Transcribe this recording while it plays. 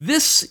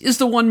This is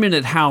the 1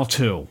 minute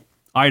how-to.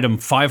 Item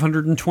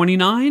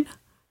 529,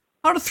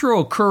 how to throw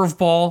a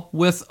curveball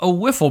with a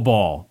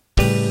wiffleball.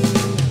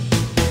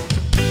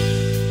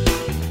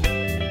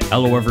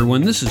 Hello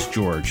everyone, this is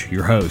George,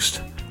 your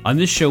host. On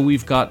this show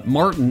we've got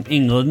Martin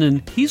England,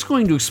 and he's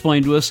going to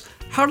explain to us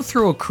how to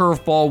throw a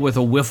curveball with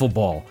a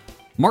wiffleball.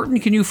 Martin,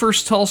 can you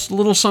first tell us a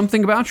little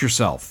something about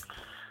yourself?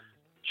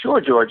 Sure,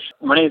 George.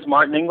 My name is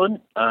Martin England.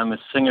 I'm a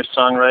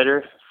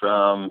singer-songwriter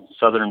from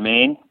southern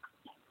Maine.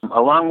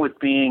 Along with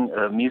being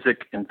a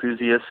music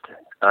enthusiast,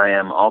 I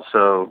am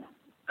also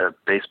a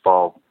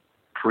baseball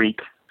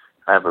freak.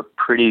 I have a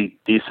pretty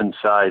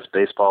decent-sized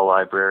baseball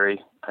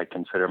library. I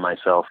consider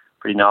myself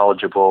pretty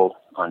knowledgeable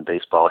on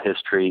baseball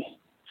history.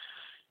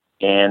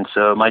 And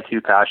so my two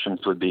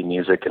passions would be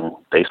music and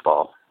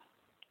baseball.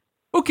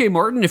 Okay,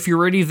 Martin, if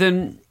you're ready,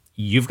 then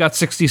you've got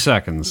 60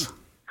 seconds.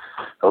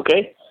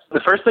 Okay. The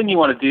first thing you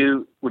want to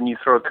do when you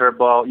throw a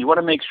curveball, you want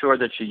to make sure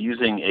that you're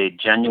using a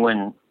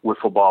genuine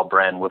Wiffleball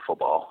brand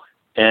Wiffleball.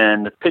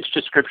 And the pitch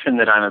description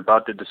that I'm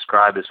about to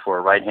describe is for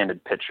a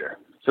right-handed pitcher.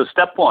 So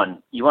step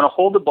one, you want to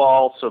hold the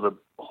ball so the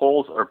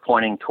holes are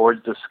pointing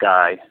towards the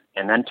sky,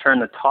 and then turn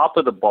the top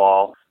of the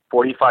ball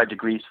 45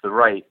 degrees to the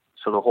right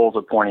so the holes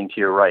are pointing to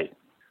your right.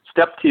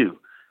 Step two,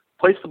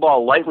 place the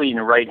ball lightly in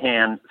your right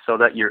hand so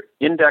that your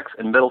index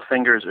and middle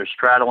fingers are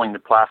straddling the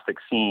plastic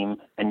seam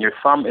and your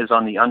thumb is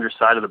on the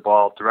underside of the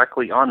ball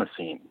directly on the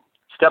seam.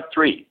 Step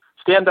three,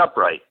 stand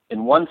upright.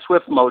 In one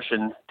swift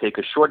motion, take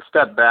a short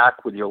step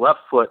back with your left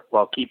foot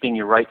while keeping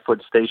your right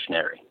foot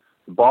stationary.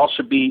 The ball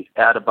should be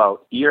at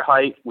about ear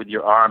height with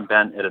your arm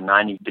bent at a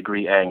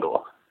 90-degree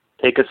angle.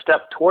 Take a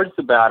step towards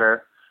the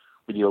batter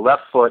with your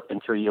left foot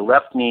until your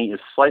left knee is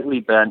slightly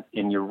bent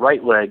and your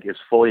right leg is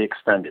fully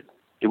extended.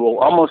 It will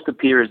almost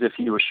appear as if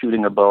you were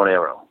shooting a bow and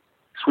arrow.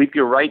 Sweep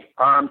your right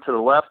arm to the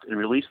left and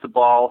release the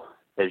ball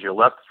as your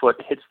left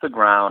foot hits the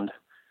ground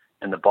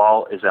and the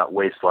ball is at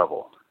waist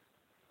level.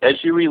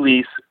 As you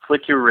release,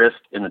 flick your wrist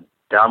in a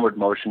downward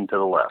motion to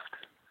the left.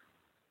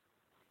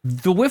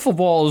 The wiffle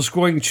ball is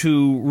going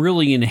to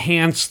really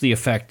enhance the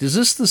effect. Is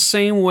this the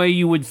same way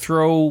you would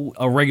throw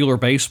a regular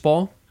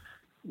baseball?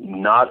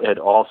 Not at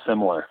all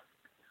similar.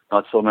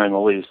 Not similar in the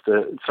least.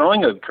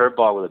 Throwing a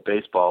curveball with a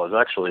baseball is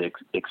actually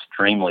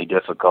extremely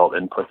difficult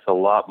and puts a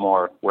lot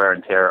more wear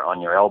and tear on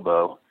your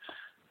elbow.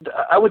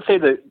 I would say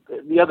that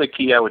the other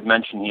key I would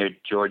mention here,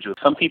 George, is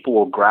some people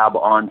will grab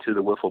onto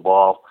the wiffle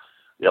ball.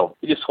 You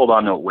just hold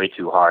on to it way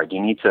too hard. You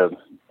need to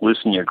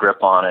loosen your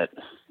grip on it.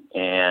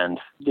 And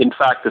in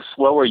fact, the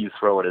slower you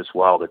throw it as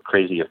well, the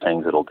crazier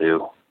things it'll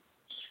do.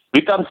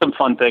 We've done some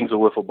fun things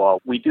with wiffle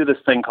ball. We do this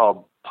thing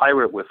called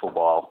pirate wiffle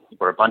ball,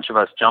 where a bunch of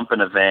us jump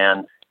in a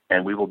van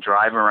and we will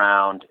drive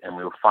around and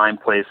we will find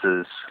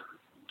places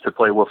to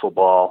play wiffle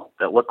ball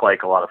that look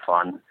like a lot of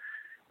fun.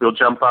 We'll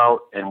jump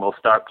out and we'll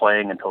start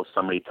playing until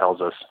somebody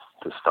tells us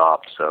to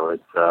stop. So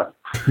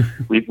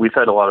we've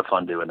had a lot of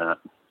fun doing that.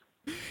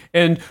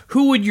 And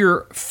who would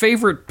your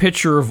favorite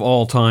pitcher of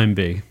all time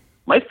be?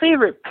 My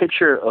favorite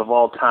pitcher of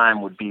all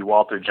time would be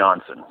Walter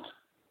Johnson.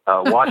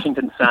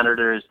 Washington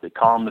Senators, they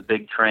call him the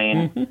Big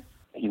Train. Mm-hmm.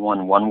 He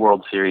won one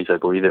World Series, I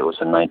believe it was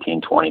in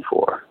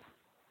 1924.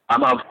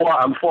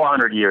 I'm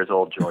 400 years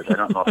old, George. I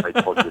don't know if I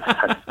told you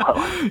that as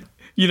well.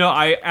 You know,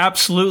 I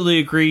absolutely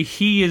agree.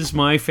 He is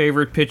my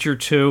favorite pitcher,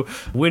 too.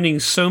 Winning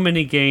so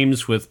many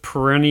games with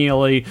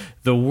perennially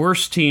the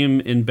worst team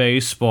in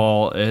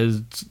baseball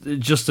is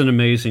just an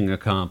amazing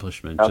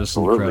accomplishment.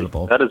 Absolutely. Just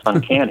incredible. That is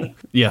uncanny.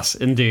 Yes,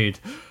 indeed.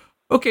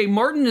 Okay,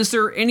 Martin, is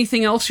there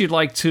anything else you'd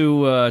like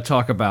to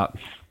talk about?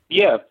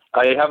 Yeah,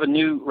 I have a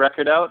new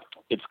record out.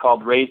 It's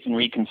called Raised and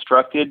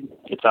Reconstructed.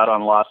 It's out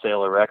on La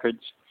Sala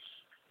Records.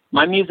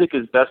 My music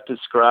is best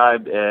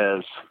described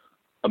as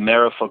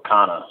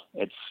Americana.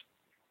 It's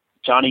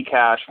Johnny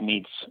Cash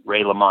meets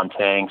Ray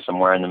LaMontagne,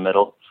 somewhere in the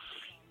middle.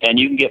 And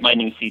you can get my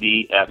new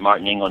CD at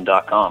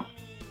martinengland.com.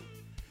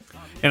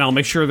 And I'll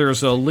make sure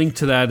there's a link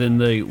to that in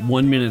the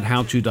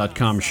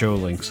 1minutehowto.com show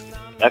links.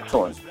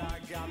 Excellent.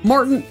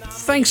 Martin,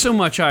 thanks so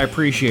much. I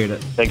appreciate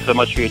it. Thanks so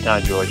much for your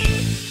time, George.